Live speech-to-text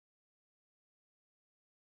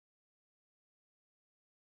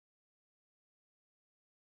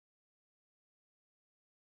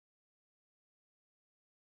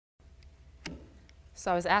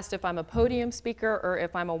So I was asked if I'm a podium speaker or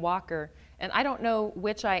if I'm a walker. And I don't know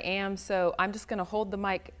which I am, so I'm just going to hold the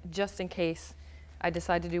mic just in case I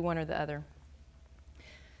decide to do one or the other.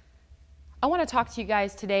 I want to talk to you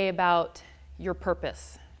guys today about your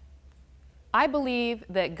purpose. I believe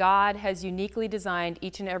that God has uniquely designed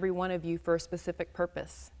each and every one of you for a specific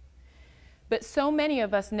purpose. But so many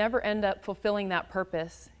of us never end up fulfilling that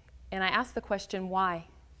purpose. And I ask the question, why?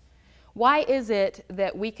 Why is it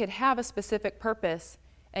that we could have a specific purpose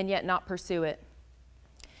and yet not pursue it?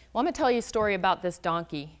 Well, I'm going to tell you a story about this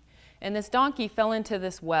donkey. And this donkey fell into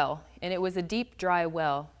this well, and it was a deep, dry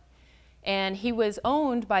well. And he was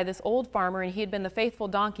owned by this old farmer, and he had been the faithful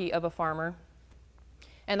donkey of a farmer.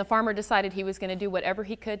 And the farmer decided he was going to do whatever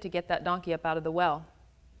he could to get that donkey up out of the well.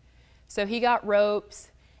 So he got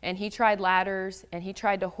ropes, and he tried ladders, and he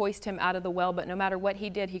tried to hoist him out of the well, but no matter what he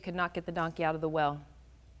did, he could not get the donkey out of the well.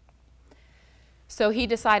 So he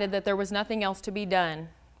decided that there was nothing else to be done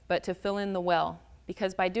but to fill in the well,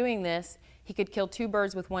 because by doing this, he could kill two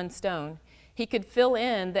birds with one stone. He could fill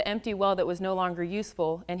in the empty well that was no longer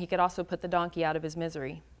useful, and he could also put the donkey out of his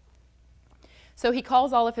misery. So he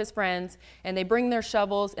calls all of his friends, and they bring their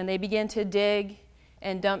shovels, and they begin to dig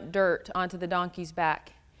and dump dirt onto the donkey's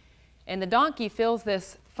back. And the donkey feels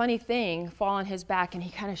this funny thing fall on his back, and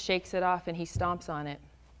he kind of shakes it off, and he stomps on it.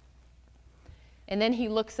 And then he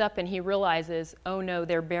looks up, and he realizes, oh no,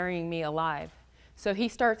 they're burying me alive. So he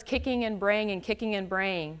starts kicking and braying and kicking and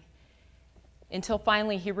braying until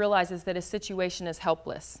finally he realizes that his situation is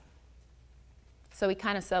helpless. So he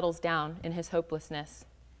kind of settles down in his hopelessness.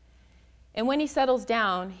 And when he settles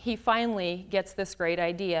down, he finally gets this great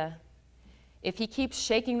idea. If he keeps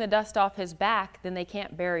shaking the dust off his back, then they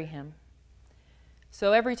can't bury him.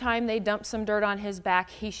 So every time they dump some dirt on his back,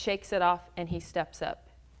 he shakes it off and he steps up.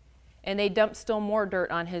 And they dump still more dirt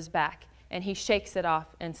on his back, and he shakes it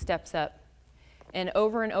off and steps up. And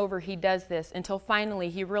over he does this until finally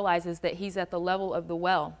he realizes that he's at the level of the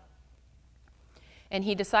well. And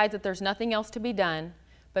he decides that there's nothing else to be done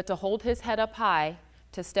but to hold his head up high,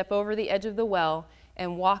 to step over the edge of the well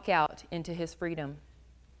and walk out into his freedom.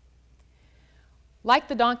 Like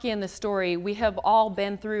the donkey in the story, we have all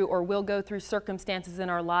been through or will go through circumstances in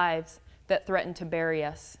our lives that threaten to bury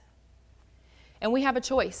us. And we have a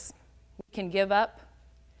choice. We can give up,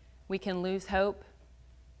 we can lose hope,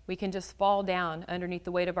 we can just fall down underneath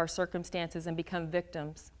the weight of our circumstances and become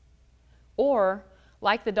victims. Or,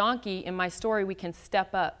 like the donkey in my story, we can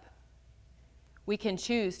step up. We can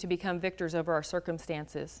choose to become victors over our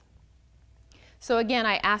circumstances. So again,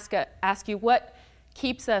 I ask you, what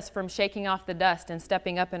keeps us from shaking off the dust and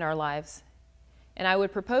stepping up in our lives? And I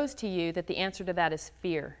would propose to you that the answer to that is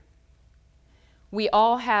fear. We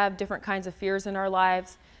all have different kinds of fears in our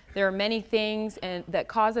lives. There are many things that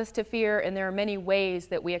cause us to fear, and there are many ways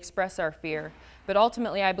that we express our fear. But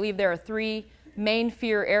ultimately, I believe there are three main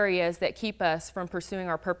fear areas that keep us from pursuing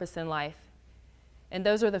our purpose in life. And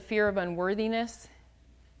those are the fear of unworthiness,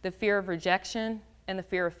 the fear of rejection, and the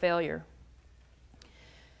fear of failure.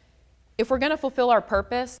 If we're going to fulfill our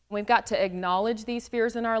purpose, we've got to acknowledge these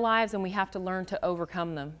fears in our lives, and we have to learn to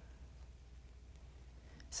overcome them.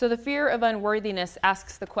 So the fear of unworthiness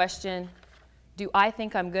asks the question, do I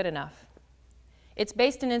think I'm good enough? It's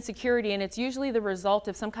based in insecurity, and it's usually the result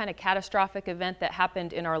of some kind of catastrophic event that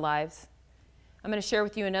happened in our lives. I'm going to share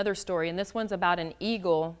with you another story, and this one's about an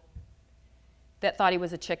eagle that thought he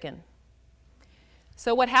was a chicken.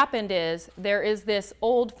 So what happened is, there is this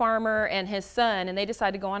old farmer and his son, and they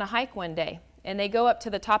decide to go on a hike one day. And they go up to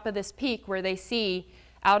the top of this peak where they see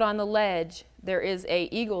out on the ledge there is an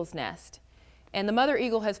eagle's nest. And the mother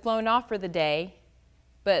eagle has flown off for the day,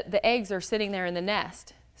 but the eggs are sitting there in the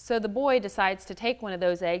nest. So the boy decides to take one of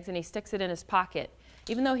those eggs and he sticks it in his pocket.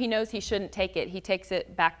 Even though he knows he shouldn't take it, he takes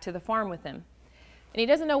it back to the farm with him. And he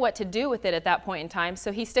doesn't know what to do with it at that point in time,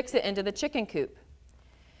 so he sticks it into the chicken coop.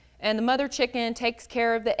 And the mother chicken takes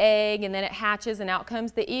care of the egg, and then it hatches, and out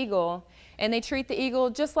comes the eagle. And they treat the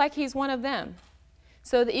eagle just like he's one of them.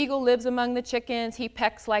 So the eagle lives among the chickens, he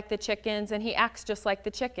pecks like the chickens, and he acts just like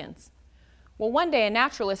the chickens. Well, one day a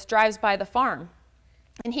naturalist drives by the farm,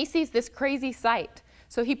 and he sees this crazy sight.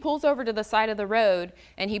 So he pulls over to the side of the road,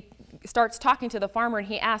 and he starts talking to the farmer, and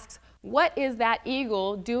he asks, what is that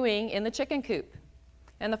eagle doing in the chicken coop?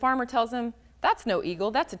 And the farmer tells him, that's no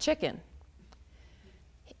eagle, that's a chicken.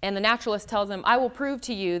 And the naturalist tells him, I will prove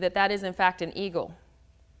to you that that is in fact an eagle.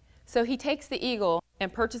 So he takes the eagle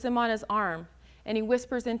and perches him on his arm, and he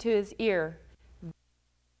whispers into his ear.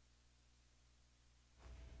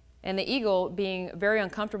 And the eagle, being very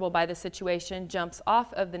uncomfortable by the situation, jumps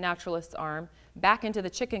off of the naturalist's arm, back into the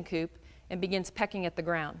chicken coop, and begins pecking at the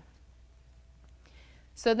ground.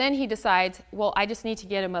 So then he decides, well, I just need to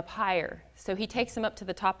get him up higher. So he takes him up to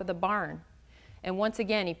the top of the barn. And once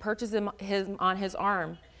again, he perches him on his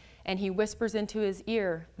arm, and he whispers into his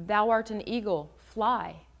ear, "Thou art an eagle,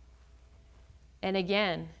 fly." And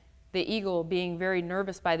again, the eagle, being very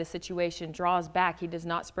nervous by the situation, draws back. He does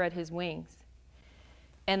not spread his wings.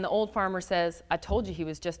 And the old farmer says, "I told you he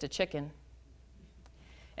was just a chicken."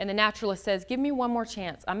 And the naturalist says, "Give me one more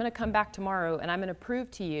chance. I'm going to come back tomorrow, and I'm going to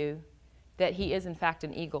prove to you that he is in fact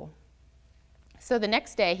an eagle." So the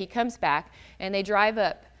next day he comes back, and they drive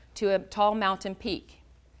up to a tall mountain peak.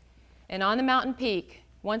 And on the mountain peak,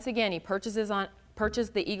 once again, he perches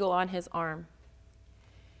the eagle on his arm.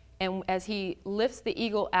 And as he lifts the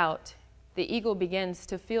eagle out, the eagle begins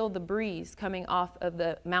to feel the breeze coming off of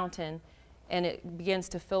the mountain, and it begins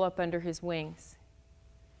to fill up under his wings.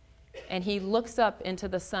 And he looks up into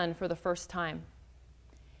the sun for the first time,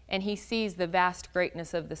 and he sees the vast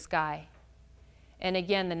greatness of the sky. And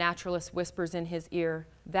again, the naturalist whispers in his ear,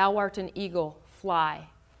 "Thou art an eagle, fly."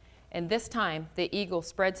 And this time, the eagle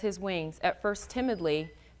spreads his wings, at first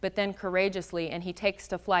timidly, but then courageously, and he takes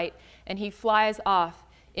to flight, and he flies off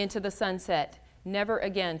into the sunset, never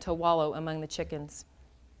again to wallow among the chickens.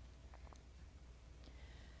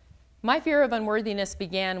 My fear of unworthiness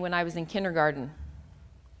began when I was in kindergarten.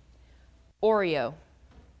 Oreo,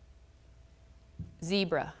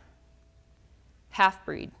 zebra,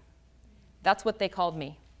 half-breed. That's what they called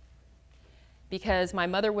me, because my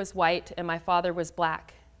mother was white and my father was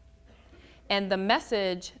black. And the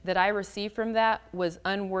message that I received from that was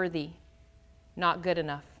unworthy, not good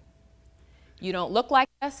enough. You don't look like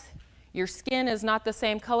us, your skin is not the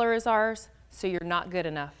same color as ours, so you're not good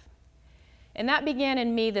enough. And that began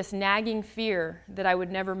in me this nagging fear that I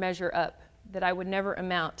would never measure up, that I would never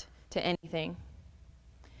amount to anything.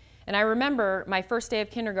 And I remember my first day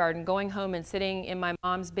of kindergarten going home and sitting in my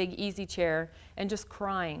mom's big easy chair and just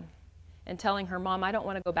crying and telling her, "Mom, I don't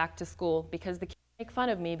want to go back to school because the kids make fun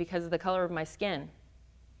of me because of the color of my skin.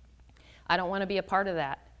 I don't want to be a part of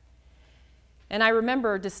that." And I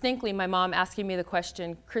remember distinctly my mom asking me the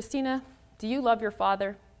question, "Christina, do you love your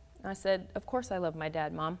father?" And I said, "Of course I love my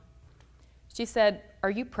dad, Mom." She said,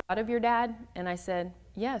 "Are you proud of your dad?" And I said,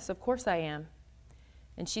 "Yes, of course I am."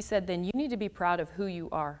 And she said, "Then you need to be proud of who you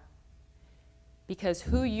are. Because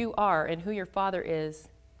who you are and who your father is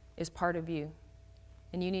part of you.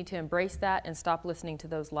 And you need to embrace that and stop listening to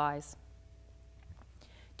those lies."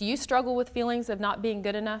 Do you struggle with feelings of not being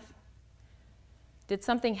good enough? Did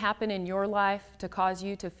something happen in your life to cause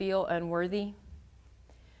you to feel unworthy?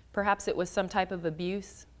 Perhaps it was some type of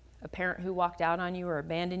abuse, a parent who walked out on you or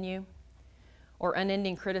abandoned you, or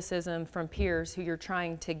unending criticism from peers who you're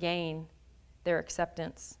trying to gain their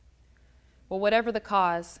acceptance. Well, whatever the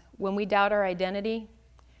cause, when we doubt our identity,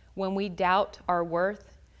 when we doubt our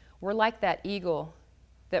worth, we're like that eagle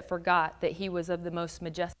that forgot that he was of the most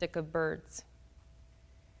majestic of birds.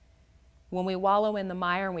 When we wallow in the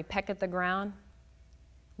mire and we peck at the ground,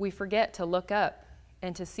 we forget to look up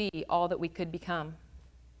and to see all that we could become.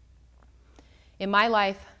 In my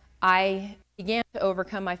life, I began to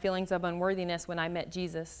overcome my feelings of unworthiness when I met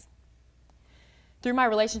Jesus. Through my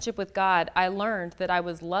relationship with God, I learned that I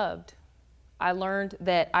was loved. I learned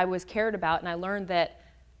that I was cared about, and I learned that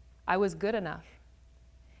I was good enough.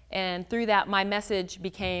 And through that, my message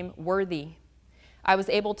became worthy. I was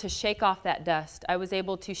able to shake off that dust. I was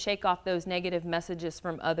able to shake off those negative messages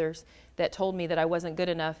from others that told me that I wasn't good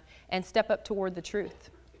enough and step up toward the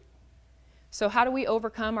truth. So how do we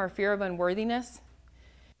overcome our fear of unworthiness?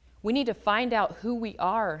 We need to find out who we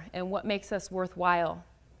are and what makes us worthwhile.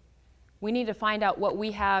 We need to find out what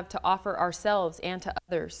we have to offer ourselves and to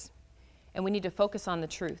others. And we need to focus on the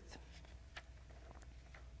truth.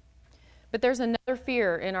 But there's another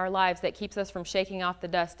fear in our lives that keeps us from shaking off the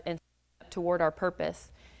dust and toward our purpose.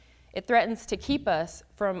 It threatens to keep us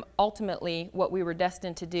from ultimately what we were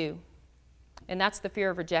destined to do. And that's the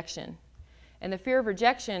fear of rejection. And the fear of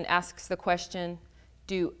rejection asks the question,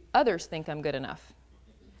 do others think I'm good enough?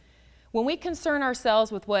 When we concern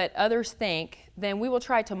ourselves with what others think, then we will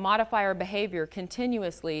try to modify our behavior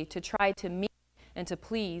continuously to try to meet and to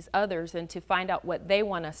please others and to find out what they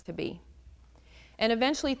want us to be. And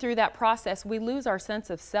eventually through that process, we lose our sense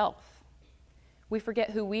of self. We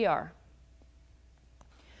forget who we are.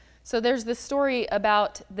 So there's this story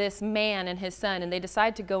about this man and his son, and they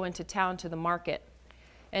decide to go into town to the market.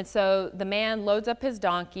 And so the man loads up his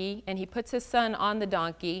donkey, and he puts his son on the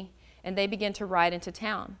donkey, and they begin to ride into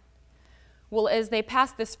town. Well, as they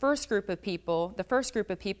pass this first group of people, the first group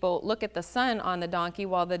of people look at the son on the donkey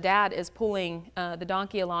while the dad is pulling the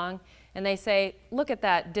donkey along, and they say, "Look at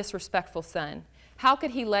that disrespectful son. How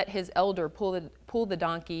could he let his elder pull pull the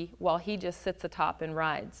donkey while he just sits atop and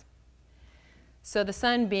rides. So the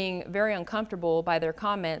son, being very uncomfortable by their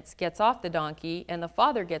comments, gets off the donkey, and the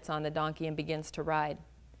father gets on the donkey and begins to ride.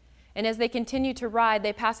 And as they continue to ride,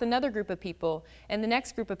 they pass another group of people, and the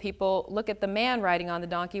next group of people look at the man riding on the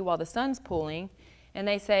donkey while the son's pulling, and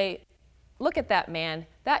they say, "Look at that man,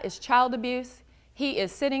 that is child abuse. He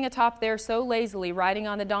is sitting atop there so lazily riding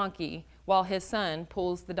on the donkey while his son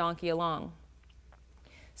pulls the donkey along."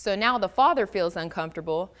 So now the father feels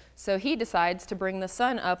uncomfortable, so he decides to bring the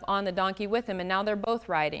son up on the donkey with him, and now they're both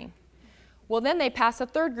riding. Well, then they pass a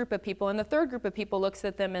third group of people, and the third group of people looks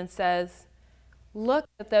at them and says, "Look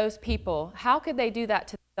at those people. How could they do that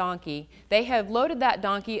to the donkey? They have loaded that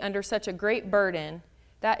donkey under such a great burden.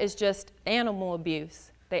 That is just animal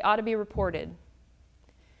abuse. They ought to be reported."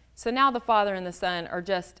 So now the father and the son are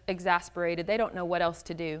just exasperated. They don't know what else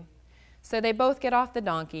to do. So they both get off the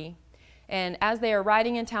donkey, and as they are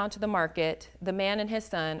riding in town to the market, the man and his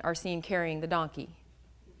son are seen carrying the donkey.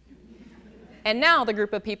 And now the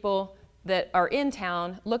group of people that are in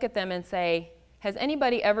town look at them and say, "Has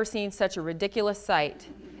anybody ever seen such a ridiculous sight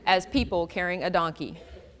as people carrying a donkey?"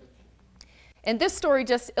 And this story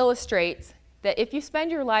just illustrates that if you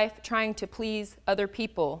spend your life trying to please other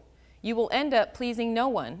people, you will end up pleasing no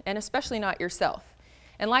one, and especially not yourself.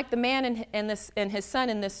 And like the man and his son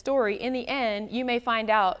in this story, in the end, you may find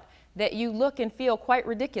out that you look and feel quite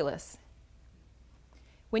ridiculous.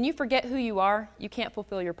 When you forget who you are, you can't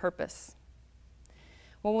fulfill your purpose.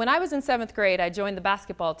 Well, when I was in 7th grade, I joined the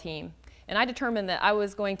basketball team, and I determined that I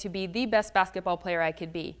was going to be the best basketball player I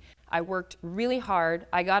could be. I worked really hard.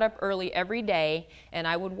 I got up early every day, and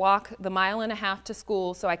I would walk the 1.5 miles to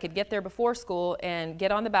school so I could get there before school and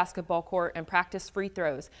get on the basketball court and practice free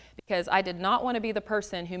throws, because I did not want to be the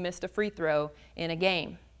person who missed a free throw in a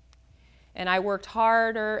game. And I worked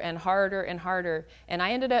harder and harder and harder, and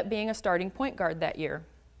I ended up being a starting point guard that year.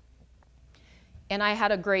 And I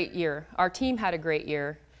had a great year. Our team had a great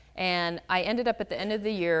year, and I ended up at the end of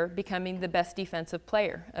the year becoming the best defensive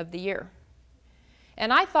player of the year.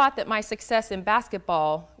 And I thought that my success in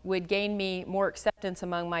basketball would gain me more acceptance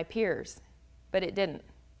among my peers, but it didn't.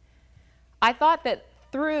 I thought that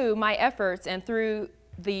through my efforts and through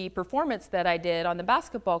the performance that I did on the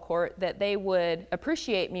basketball court, that they would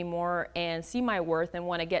appreciate me more and see my worth and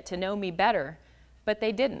want to get to know me better, but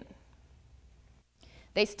they didn't.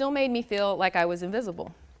 They still made me feel like I was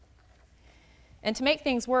invisible. And to make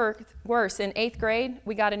things worse, in 8th grade,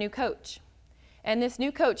 we got a new coach. And this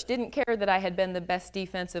new coach didn't care that I had been the best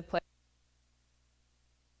defensive player.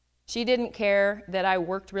 She didn't care that I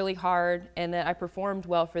worked really hard and that I performed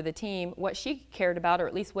well for the team. What she cared about, or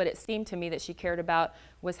at least what it seemed to me that she cared about,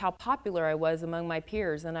 was how popular I was among my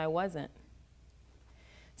peers, and I wasn't.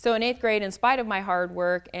 So in 8th grade, in spite of my hard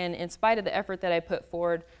work and in spite of the effort that I put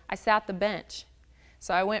forward, I sat the bench.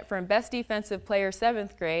 So I went from best defensive player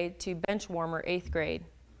 7th grade to bench warmer 8th grade.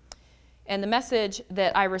 And the message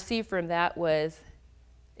that I received from that was,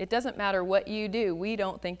 it doesn't matter what you do, we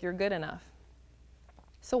don't think you're good enough.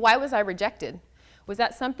 So why was I rejected? Was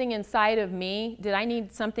that something inside of me? Did I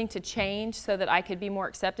need something to change so that I could be more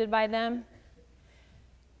accepted by them?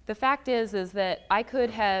 The fact is that I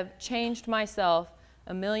could have changed myself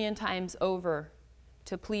 1,000,000 times over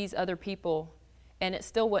to please other people, and it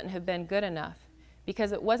still wouldn't have been good enough,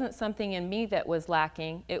 because it wasn't something in me that was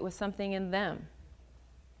lacking, it was something in them.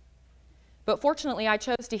 But fortunately, I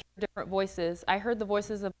chose to hear different voices. I heard the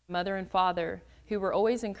voices of my mother and father, who were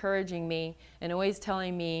always encouraging me and always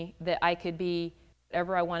telling me that I could be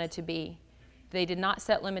whatever I wanted to be. They did not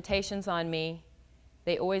set limitations on me.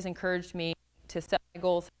 They always encouraged me to set my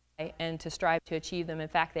goals high and to strive to achieve them. In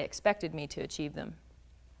fact, they expected me to achieve them.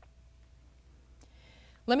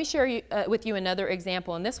 Let me share with you another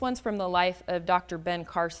example, and this one's from the life of Dr. Ben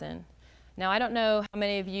Carson. Now, I don't know how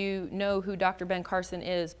many of you know who Dr. Ben Carson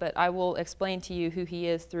is, but I will explain to you who he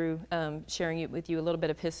is through sharing with you a little bit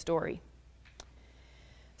of his story.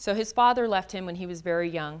 So his father left him when he was very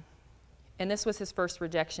young, and this was his first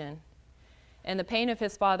rejection. And the pain of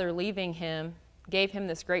his father leaving him gave him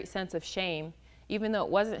this great sense of shame. Even though it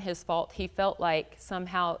wasn't his fault, he felt like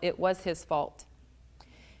somehow it was his fault.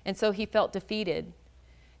 And so he felt defeated.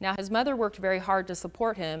 Now, his mother worked very hard to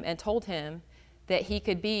support him and told him that he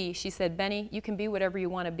could be, she said, "Benny, you can be whatever you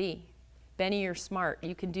want to be. Benny, you're smart.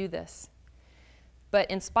 You can do this." But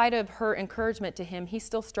in spite of her encouragement to him, he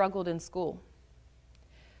still struggled in school.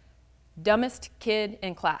 Dumbest kid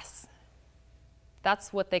in class.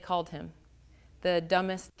 That's what they called him, the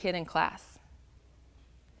dumbest kid in class.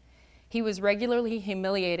 He was regularly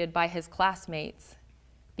humiliated by his classmates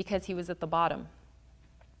because he was at the bottom.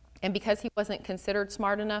 And because he wasn't considered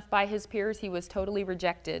smart enough by his peers, he was totally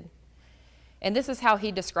rejected. And this is how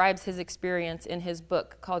he describes his experience in his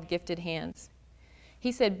book called Gifted Hands.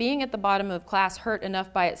 He said, being at the bottom of class hurt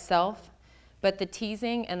enough by itself, but the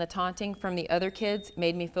teasing and the taunting from the other kids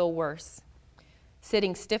made me feel worse.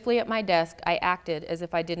 Sitting stiffly at my desk, I acted as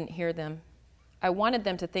if I didn't hear them. I wanted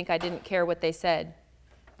them to think I didn't care what they said,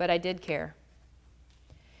 but I did care.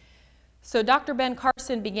 So Dr. Ben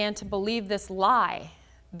Carson began to believe this lie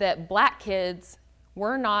that black kids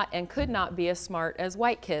were not and could not be as smart as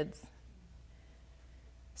white kids.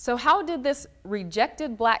 So how did this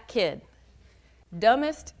rejected black kid,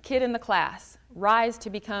 dumbest kid in the class, rise to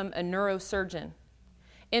become a neurosurgeon?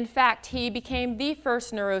 In fact, he became the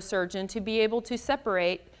first neurosurgeon to be able to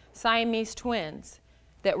separate Siamese twins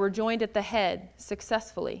that were joined at the head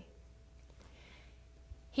successfully.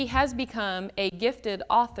 He has become a gifted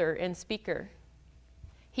author and speaker.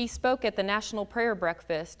 He spoke at the National Prayer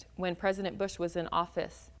Breakfast when President Bush was in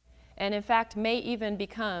office, and in fact may even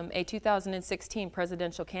become a 2016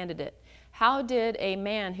 presidential candidate. How did a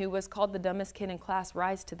man who was called the dumbest kid in class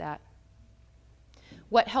rise to that?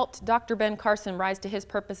 What helped Dr. Ben Carson rise to his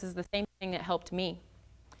purpose is the same thing that helped me.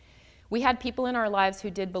 We had people in our lives who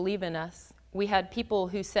did believe in us. We had people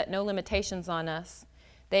who set no limitations on us.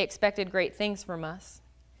 They expected great things from us.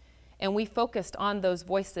 And we focused on those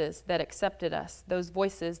voices that accepted us, those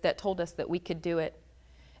voices that told us that we could do it.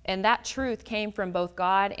 And that truth came from both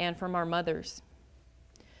God and from our mothers.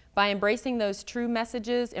 By embracing those true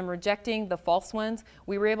messages and rejecting the false ones,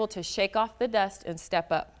 we were able to shake off the dust and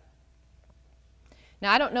step up.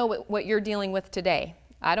 Now, I don't know what you're dealing with today.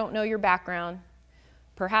 I don't know your background.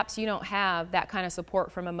 Perhaps you don't have that kind of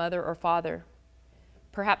support from a mother or father.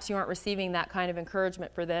 Perhaps you aren't receiving that kind of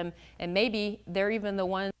encouragement for them, and maybe they're even the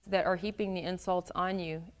ones that are heaping the insults on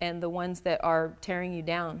you and the ones that are tearing you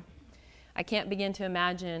down. I can't begin to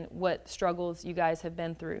imagine what struggles you guys have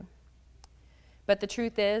been through. But the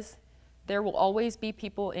truth is, there will always be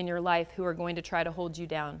people in your life who are going to try to hold you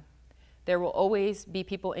down. There will always be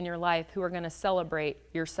people in your life who are going to celebrate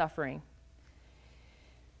your suffering.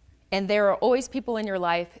 And there are always people in your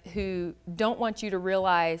life who don't want you to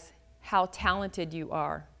realize how talented you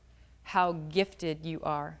are, how gifted you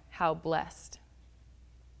are, how blessed.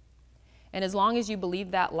 And as long as you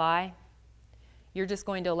believe that lie, you're just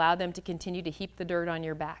going to allow them to continue to heap the dirt on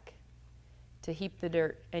your back, to heap the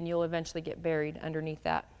dirt, and you'll eventually get buried underneath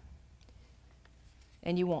that.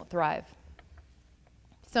 And you won't thrive.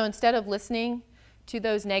 So instead of listening to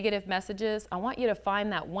those negative messages, I want you to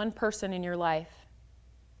find that one person in your life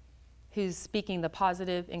who's speaking the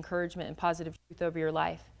positive encouragement and positive truth over your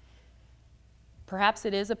life. Perhaps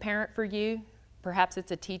it is a parent for you. Perhaps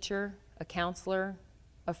it's a teacher, a counselor,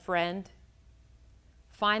 a friend.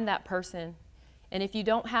 Find that person. And if you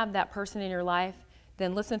don't have that person in your life,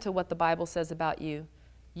 then listen to what the Bible says about you.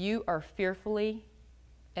 You are fearfully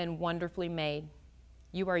and wonderfully made.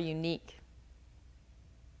 You are unique.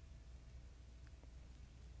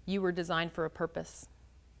 You were designed for a purpose.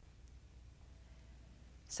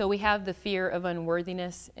 So we have the fear of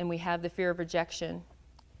unworthiness and we have the fear of rejection.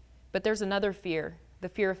 But there's another fear, the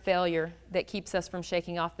fear of failure, that keeps us from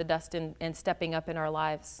shaking off the dust and stepping up in our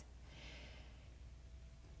lives.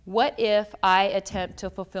 What if I attempt to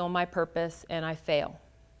fulfill my purpose and I fail?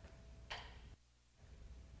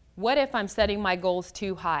 What if I'm setting my goals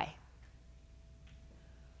too high?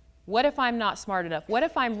 What if I'm not smart enough? What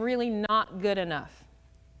if I'm really not good enough?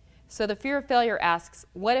 So the fear of failure asks,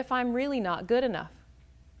 what if I'm really not good enough?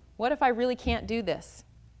 What if I really can't do this?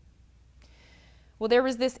 Well, there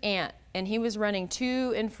was this ant, and he was running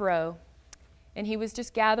to and fro, and he was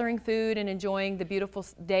just gathering food and enjoying the beautiful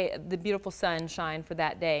day, the beautiful sunshine for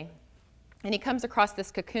that day. And he comes across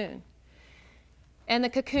this cocoon. And the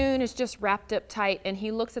cocoon is just wrapped up tight, and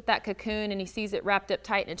he looks at that cocoon and he sees it wrapped up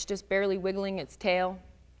tight and it's just barely wiggling its tail.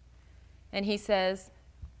 And he says,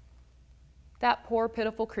 that poor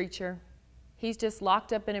pitiful creature, he's just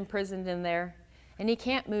locked up and imprisoned in there, and he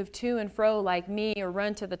can't move to and fro like me or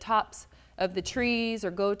run to the tops of the trees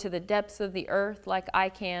or go to the depths of the earth like I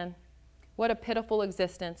can. What a pitiful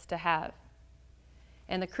existence to have.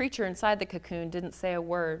 And the creature inside the cocoon didn't say a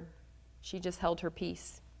word. She just held her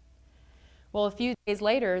peace. Well, a few days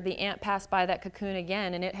later, the ant passed by that cocoon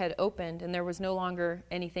again, and it had opened, and there was no longer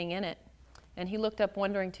anything in it. And he looked up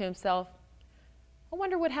wondering to himself, I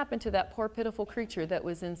wonder what happened to that poor pitiful creature that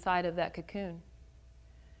was inside of that cocoon.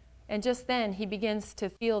 And just then he begins to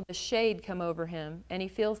feel the shade come over him, and he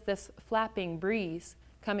feels this flapping breeze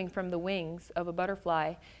coming from the wings of a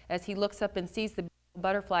butterfly. As he looks up and sees the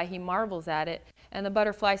butterfly, he marvels at it, and the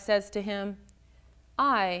butterfly says to him,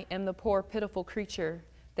 I am the poor pitiful creature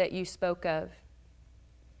that you spoke of,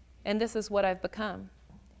 and this is what I've become.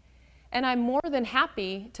 And I'm more than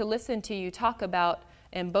happy to listen to you talk about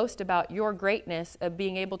and boast about your greatness of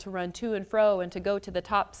being able to run to and fro and to go to the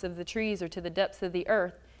tops of the trees or to the depths of the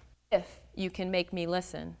earth, if you can make me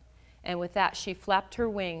listen. And with that, she flapped her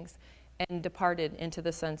wings and departed into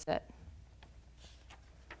the sunset.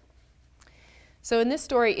 So in this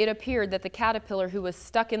story, it appeared that the caterpillar who was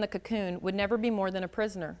stuck in the cocoon would never be more than a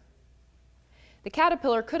prisoner. The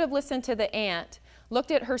caterpillar could have listened to the ant,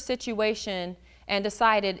 looked at her situation, and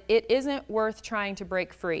decided it isn't worth trying to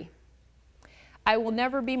break free. I will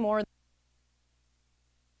never be more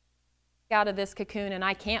out of this cocoon and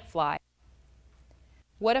I can't fly.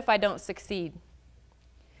 What if I don't succeed?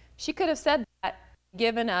 She could have said that,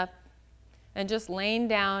 given up, and just lain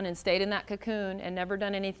down and stayed in that cocoon and never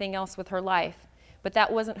done anything else with her life. But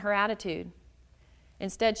that wasn't her attitude.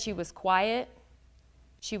 Instead, she was quiet,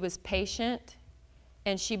 she was patient,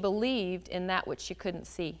 and she believed in that which she couldn't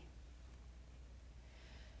see.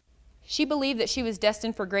 She believed that she was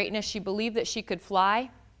destined for greatness. She believed that she could fly.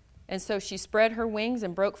 And so she spread her wings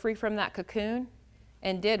and broke free from that cocoon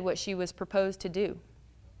and did what she was proposed to do.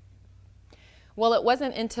 Well, it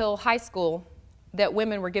wasn't until high school that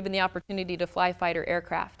women were given the opportunity to fly fighter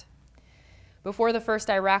aircraft. Before the first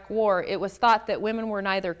Iraq War, it was thought that women were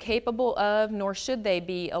neither capable of nor should they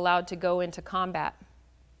be allowed to go into combat.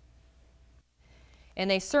 And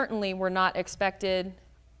they certainly were not expected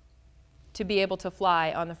to be able to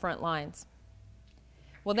fly on the front lines.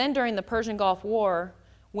 Well, then during the Persian Gulf War,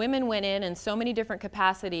 women went in so many different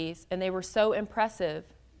capacities, and they were so impressive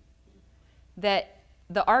that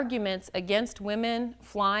the arguments against women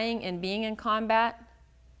flying and being in combat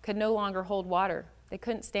could no longer hold water. They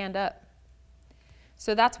couldn't stand up.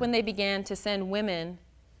 So that's when they began to send women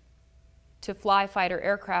to fly fighter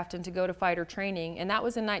aircraft and to go to fighter training, and that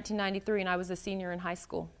was in 1993, and I was a senior in high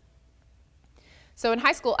school. So in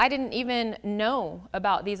high school, I didn't even know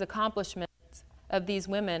about these accomplishments of these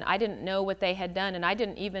women. I didn't know what they had done, and I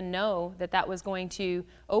didn't even know that that was going to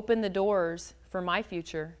open the doors for my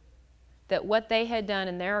future, that what they had done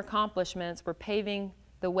and their accomplishments were paving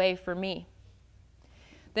the way for me.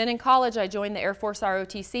 Then in college, I joined the Air Force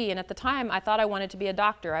ROTC, and at the time, I thought I wanted to be a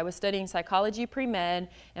doctor. I was studying psychology pre-med,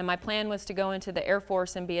 and my plan was to go into the Air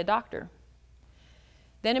Force and be a doctor.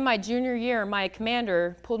 Then in my junior year, my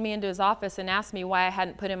commander pulled me into his office and asked me why I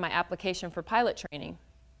hadn't put in my application for pilot training.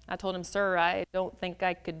 I told him, "Sir, I don't think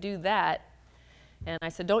I could do that." And I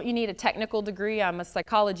said, "Don't you need a technical degree? I'm a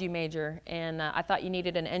psychology major." And I thought you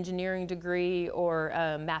needed an engineering degree or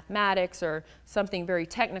mathematics or something very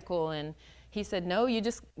technical. And he said, "No, you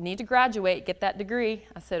just need to graduate, get that degree."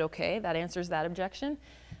 I said, "Okay, that answers that objection."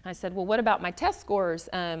 I said, "Well, what about my test scores?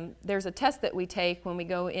 There's a test that we take when we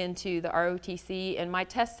go into the ROTC, and my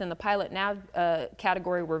tests in the pilot nav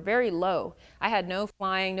category were very low. I had no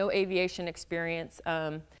flying, no aviation experience.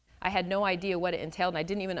 I had no idea what it entailed, and I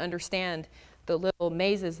didn't even understand the little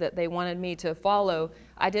mazes that they wanted me to follow.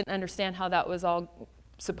 I didn't understand how that was all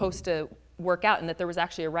supposed to work out and that there was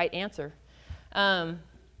actually a right answer."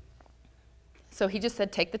 So he just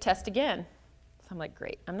said, "Take the test again." I'm like,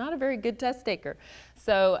 "Great, I'm not a very good test taker."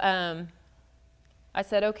 So I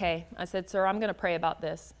said, "Okay." I said, "Sir, I'm going to pray about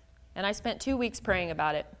this." And I spent 2 weeks praying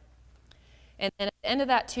about it. And then at the end of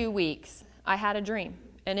that 2 weeks, I had a dream.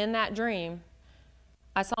 And in that dream,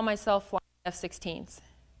 I saw myself flying F-16s.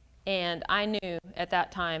 And I knew at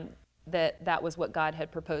that time that that was what God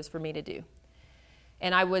had proposed for me to do.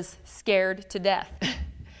 And I was scared to death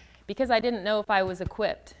because I didn't know if I was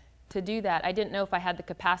equipped to do that. I didn't know if I had the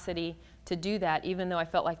capacity to do that, even though I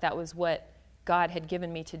felt like that was what God had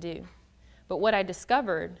given me to do. But what I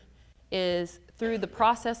discovered is through the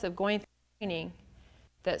process of going through training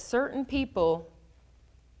that certain people,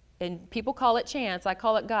 and people call it chance, I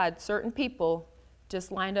call it God, certain people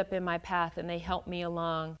just lined up in my path and they helped me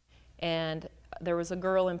along. And there was a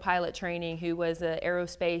girl in pilot training who was an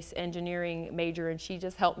aerospace engineering major, and she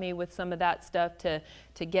just helped me with some of that stuff to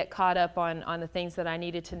get caught up on the things that I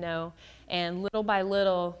needed to know. And little by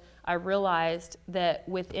little, I realized that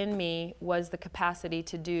within me was the capacity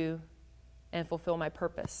to do and fulfill my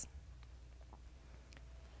purpose.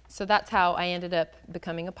 So that's how I ended up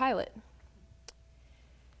becoming a pilot.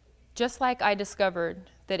 Just like I discovered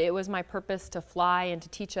that it was my purpose to fly and to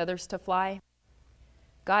teach others to fly,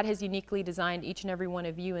 God has uniquely designed each and every one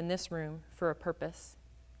of you in this room for a purpose.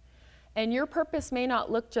 And your purpose may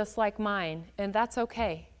not look just like mine, and that's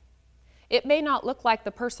okay. It may not look like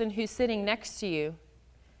the person who's sitting next to you.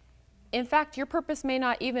 In fact, your purpose may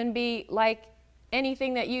not even be like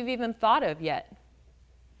anything that you've even thought of yet,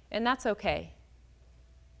 and that's okay.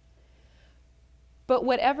 But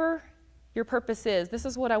whatever your purpose is, this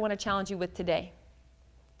is what I want to challenge you with today.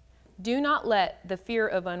 Do not let the fear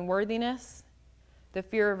of unworthiness, the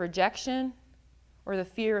fear of rejection, or the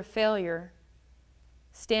fear of failure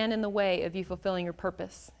stand in the way of you fulfilling your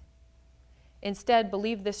purpose. Instead,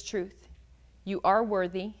 believe this truth. You are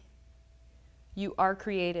worthy. You are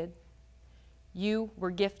created. You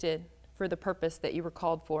were gifted for the purpose that you were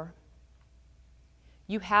called for.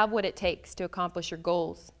 You have what it takes to accomplish your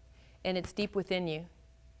goals, and it's deep within you.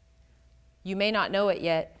 You may not know it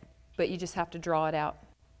yet, but you just have to draw it out.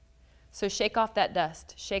 So shake off that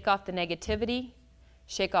dust. Shake off the negativity.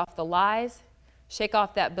 Shake off the lies. Shake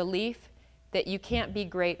off that belief that you can't be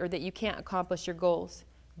great or that you can't accomplish your goals.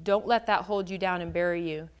 Don't let that hold you down and bury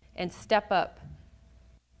you. And step up.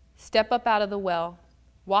 Step up out of the well.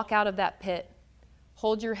 Walk out of that pit.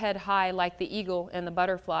 Hold your head high like the eagle and the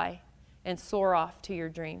butterfly and soar off to your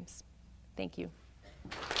dreams. Thank you.